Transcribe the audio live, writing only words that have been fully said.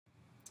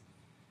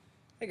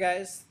Hey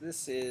guys,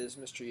 this is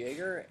Mr.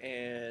 Yeager,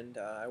 and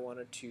I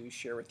wanted to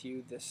share with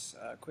you this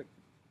quick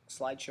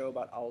slideshow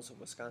about owls of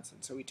Wisconsin.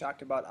 So we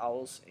talked about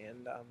owls,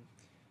 and I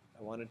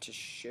wanted to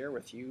share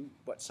with you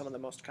what some of the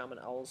most common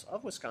owls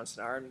of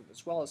Wisconsin are,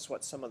 as well as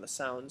what some of the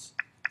sounds,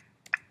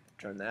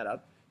 turn that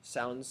up,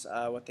 sounds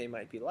what they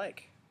might be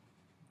like.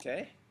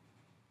 Okay?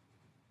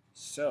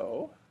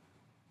 So,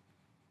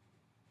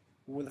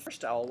 with the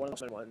first owl, one of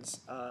the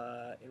most common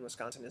ones in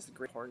Wisconsin is the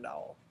great horned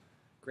owl.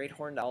 Great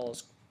horned owl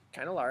is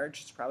kind of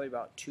large. It's probably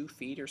about 2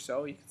 feet or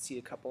so. You can see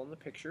a couple in the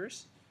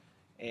pictures.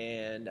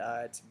 And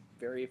it's a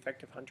very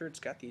effective hunter. It's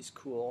got these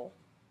cool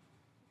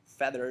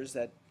feathers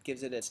that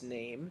gives it its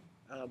name,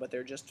 but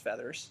they're just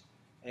feathers.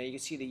 And you can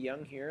see the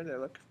young here. They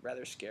look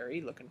rather scary,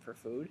 looking for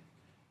food.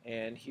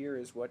 And here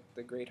is what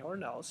the great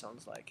horned owl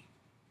sounds like.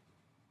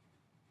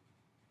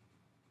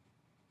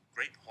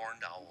 Great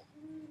horned owl.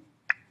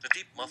 The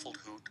deep muffled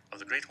hoot of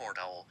the great horned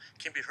owl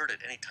can be heard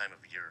at any time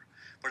of year,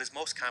 but is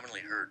most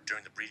commonly heard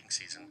during the breeding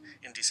season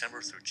in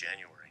December through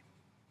January.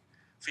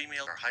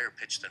 Females are higher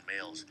pitched than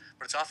males,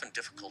 but it's often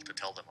difficult to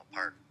tell them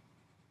apart.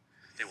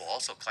 They will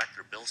also clack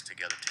their bills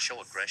together to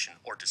show aggression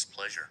or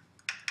displeasure.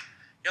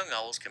 Young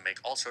owls can make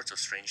all sorts of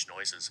strange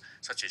noises,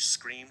 such as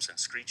screams and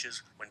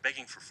screeches when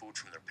begging for food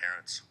from their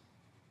parents.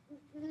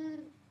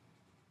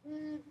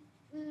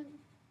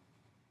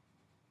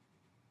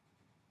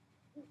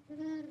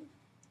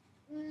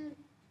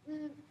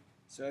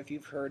 So if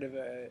you've heard of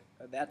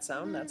that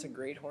sound, that's a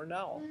great horned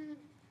owl.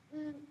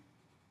 The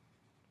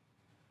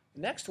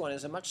next one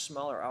is a much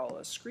smaller owl.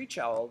 A screech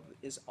owl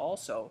is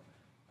also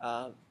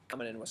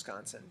common in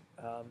Wisconsin.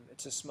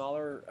 It's a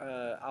smaller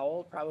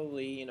owl,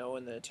 probably in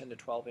the 10 to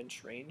 12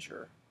 inch range,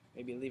 or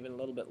maybe even a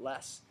little bit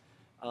less.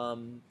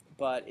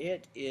 But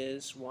it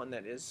is one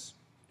that is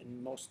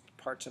in most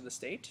parts of the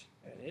state,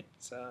 and it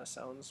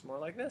sounds more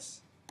like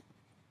this.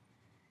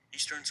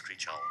 Eastern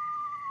screech owl.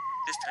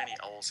 This tiny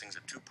owl sings a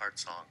two-part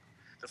song.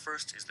 The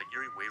first is the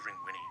eerie wavering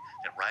whinny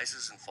that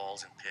rises and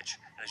falls in pitch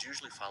and is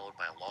usually followed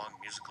by a long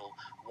musical,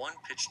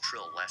 one-pitch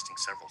trill lasting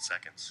several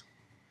seconds.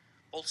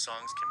 Both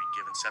songs can be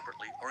given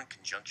separately or in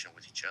conjunction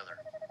with each other.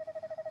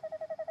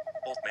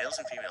 Both males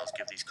and females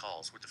give these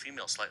calls, with the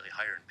female slightly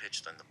higher in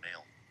pitch than the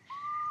male.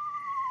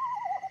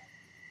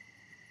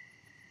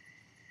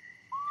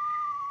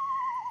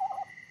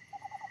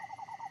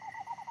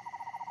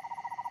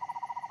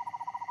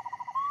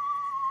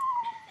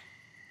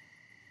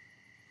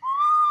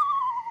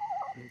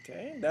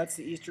 Okay, that's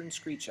the eastern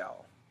screech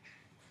owl.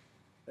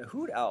 The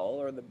hoot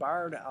owl, or the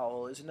barred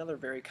owl, is another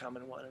very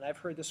common one, and I've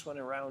heard this one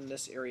around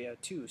this area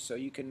too, so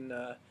you can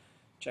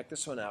check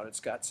this one out. It's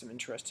got some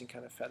interesting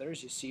kind of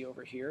feathers. You see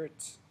over here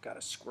it's got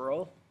a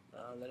squirrel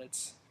that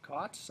it's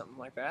caught, something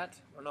like that.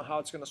 I don't know how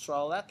it's going to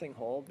swallow that thing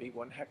whole. It'd be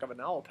one heck of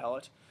an owl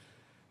pellet,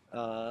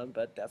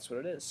 but that's what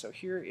it is. So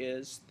here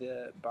is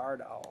the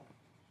barred owl.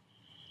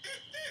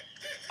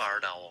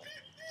 Barred owl.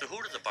 The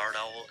hoot of the barred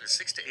owl is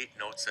 6 to 8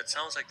 notes that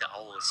sounds like the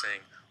owl is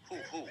saying,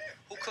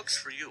 who cooks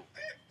for you?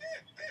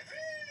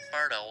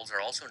 Barred owls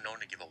are also known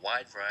to give a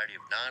wide variety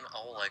of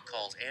non-owl-like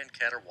calls and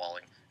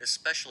caterwauling,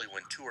 especially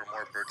when 2 or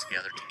more birds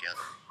gather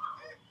together.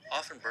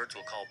 Often birds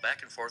will call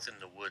back and forth in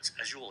the woods,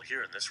 as you will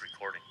hear in this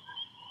recording.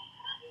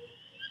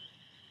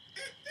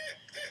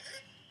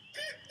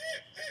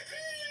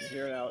 You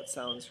hear how it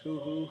sounds,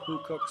 who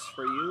cooks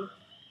for you?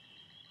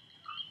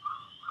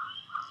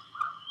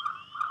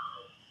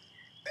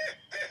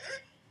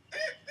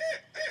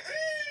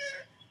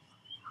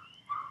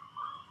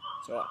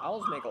 So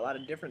owls make a lot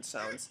of different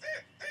sounds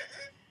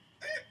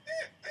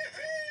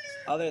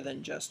other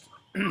than just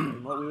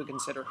what we would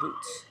consider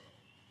hoots.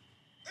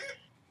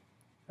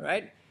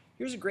 Alright,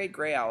 here's a great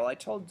gray owl. I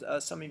told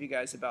some of you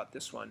guys about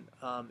this one.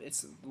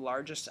 It's the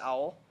largest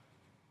owl.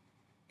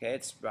 Okay,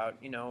 it's about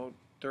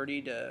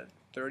 30 to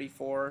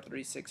 34,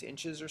 36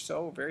 inches or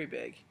so, very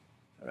big.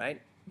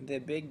 Alright, the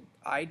big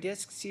eye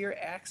discs here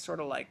act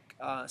sort of like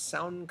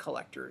sound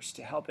collectors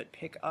to help it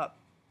pick up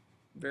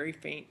very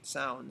faint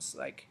sounds,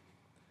 like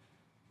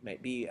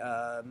might be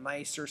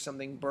mice or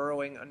something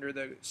burrowing under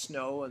the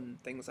snow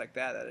and things like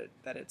that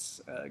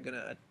it's going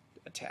to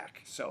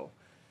attack. So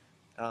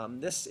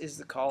this is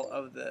the call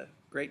of the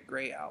great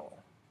gray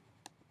owl.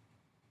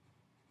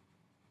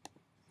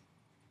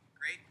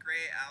 Great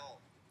gray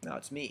owl. Now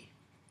it's me.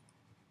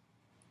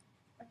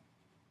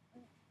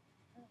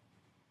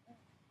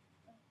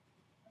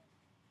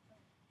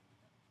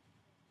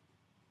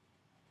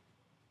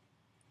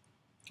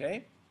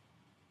 Okay,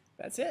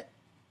 that's it.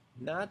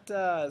 Not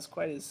as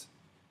quite as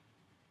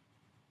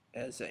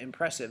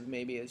impressive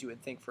maybe as you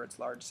would think for its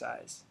large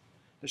size.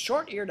 The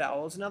short-eared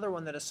owl is another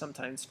one that is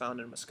sometimes found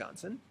in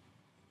Wisconsin.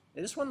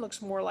 This one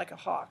looks more like a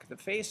hawk. The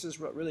face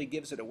is what really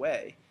gives it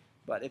away,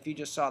 but if you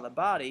just saw the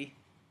body,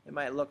 it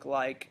might look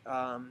like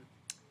a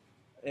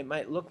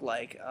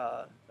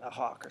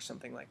hawk or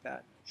something like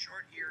that.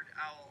 Short-eared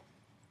owl.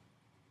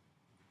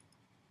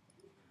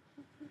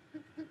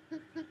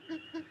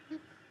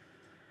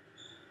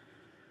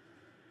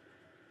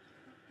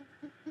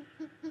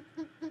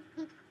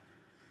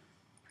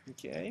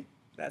 Okay.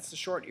 That's the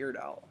short-eared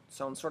owl. It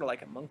sounds sort of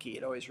like a monkey.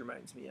 It always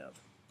reminds me of.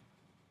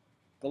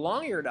 The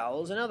long-eared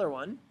owl is another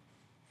one.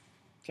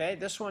 Okay,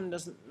 this one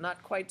doesn't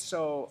not quite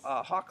so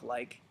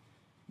hawk-like,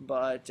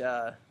 but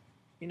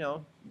you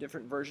know,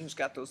 different versions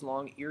got those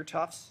long ear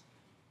tufts.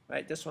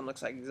 Right, this one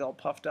looks like he's all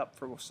puffed up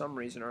for some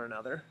reason or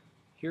another.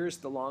 Here's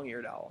the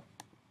long-eared owl.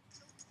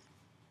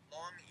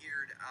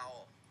 Long-eared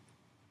owl.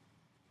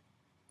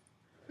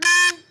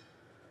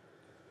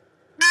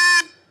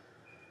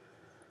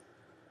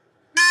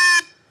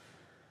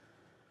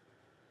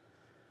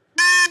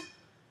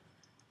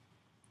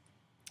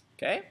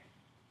 Okay,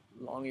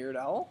 long-eared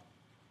owl.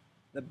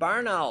 The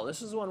barn owl,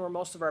 this is one where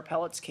most of our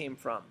pellets came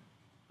from,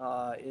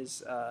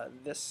 is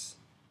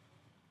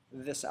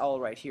this owl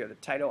right here, the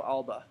Tyto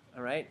alba,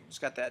 all right? It's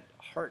got that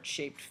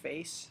heart-shaped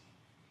face,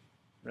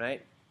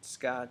 right? It's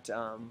got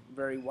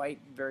very white,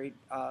 very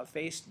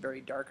face,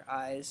 very dark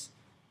eyes,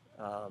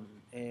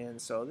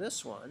 and so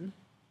this one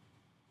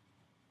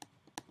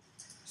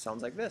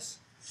sounds like this.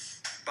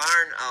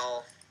 Barn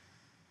owl.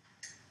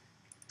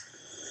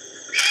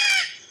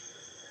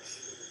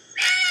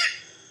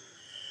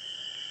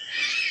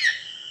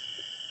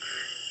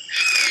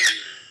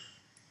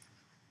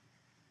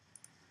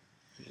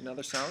 Here's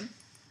another sound.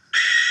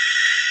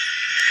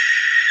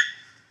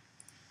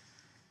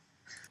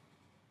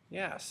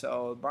 Yeah,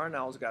 so barn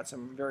owl's got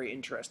some very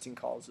interesting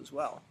calls as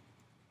well.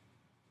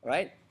 All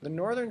right, the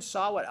northern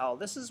saw-whet owl,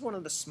 this is one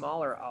of the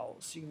smaller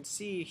owls. You can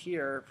see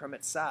here from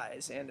its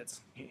size and its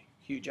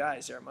huge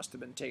eyes there. It must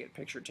have been a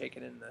picture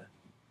taken in the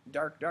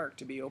dark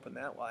to be open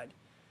that wide.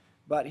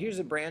 But here's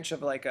a branch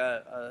of like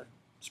a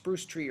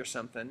spruce tree or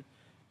something,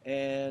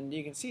 and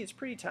you can see it's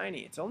pretty tiny.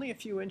 It's only a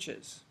few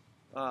inches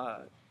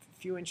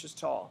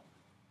tall.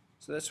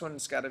 So this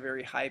one's got a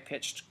very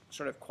high-pitched,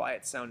 sort of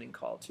quiet-sounding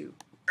call too.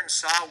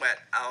 Saw-whet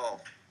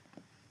owl.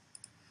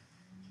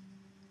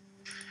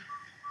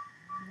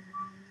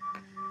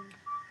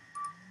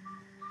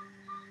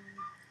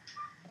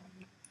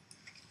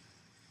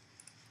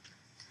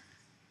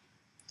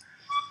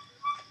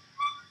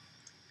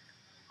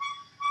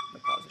 I'll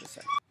pause it a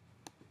second.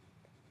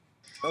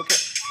 Okay,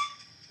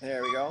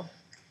 there we go.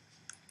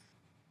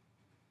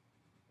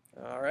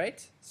 All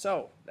right,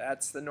 so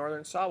that's the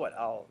northern saw-whet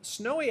owl.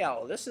 Snowy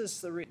owl.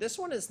 This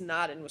one is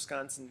not in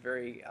Wisconsin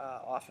very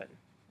often.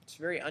 It's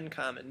very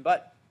uncommon,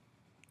 but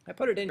I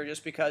put it in here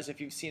just because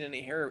if you've seen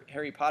any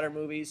Harry Potter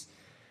movies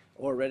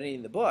or read any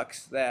of the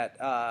books, that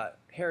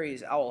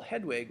Harry's owl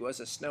Hedwig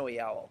was a snowy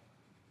owl.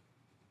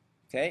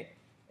 Okay,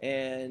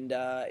 and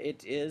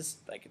it is,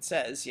 like it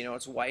says, you know,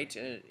 it's white,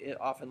 and it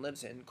often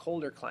lives in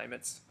colder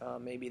climates,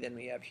 maybe than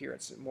we have here.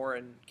 It's more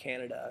in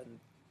Canada and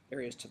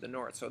areas to the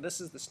north. So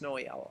this is the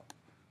snowy owl.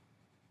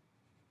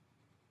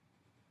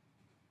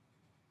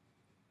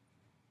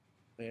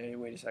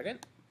 Wait a second.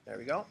 There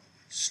we go.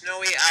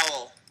 Snowy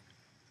owl.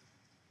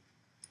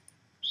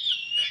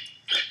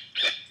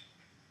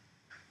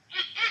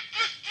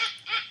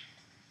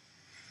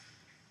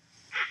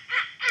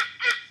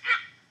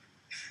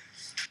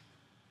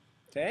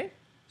 Okay,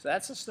 so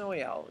that's a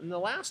snowy owl. And the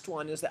last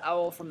one is the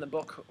owl from the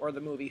book or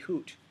the movie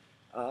Hoot.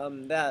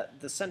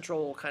 That the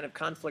central kind of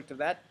conflict of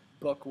that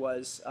book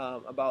was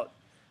about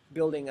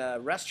building a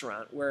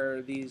restaurant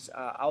where these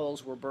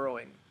owls were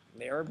burrowing.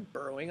 They are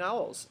burrowing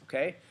owls,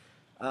 okay?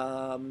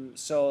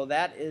 So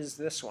that is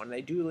this one.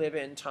 They do live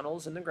in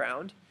tunnels in the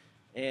ground.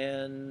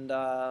 And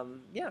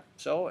yeah,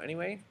 so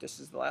anyway, this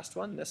is the last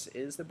one. This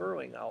is the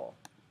burrowing owl.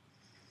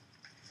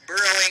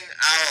 Burrowing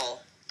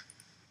owl.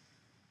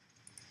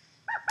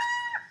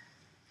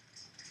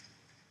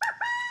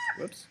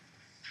 Whoops.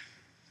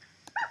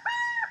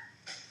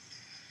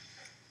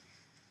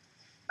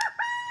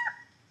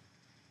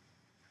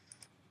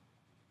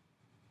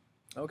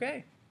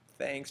 Okay,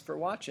 thanks for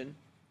watching.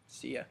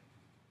 See ya.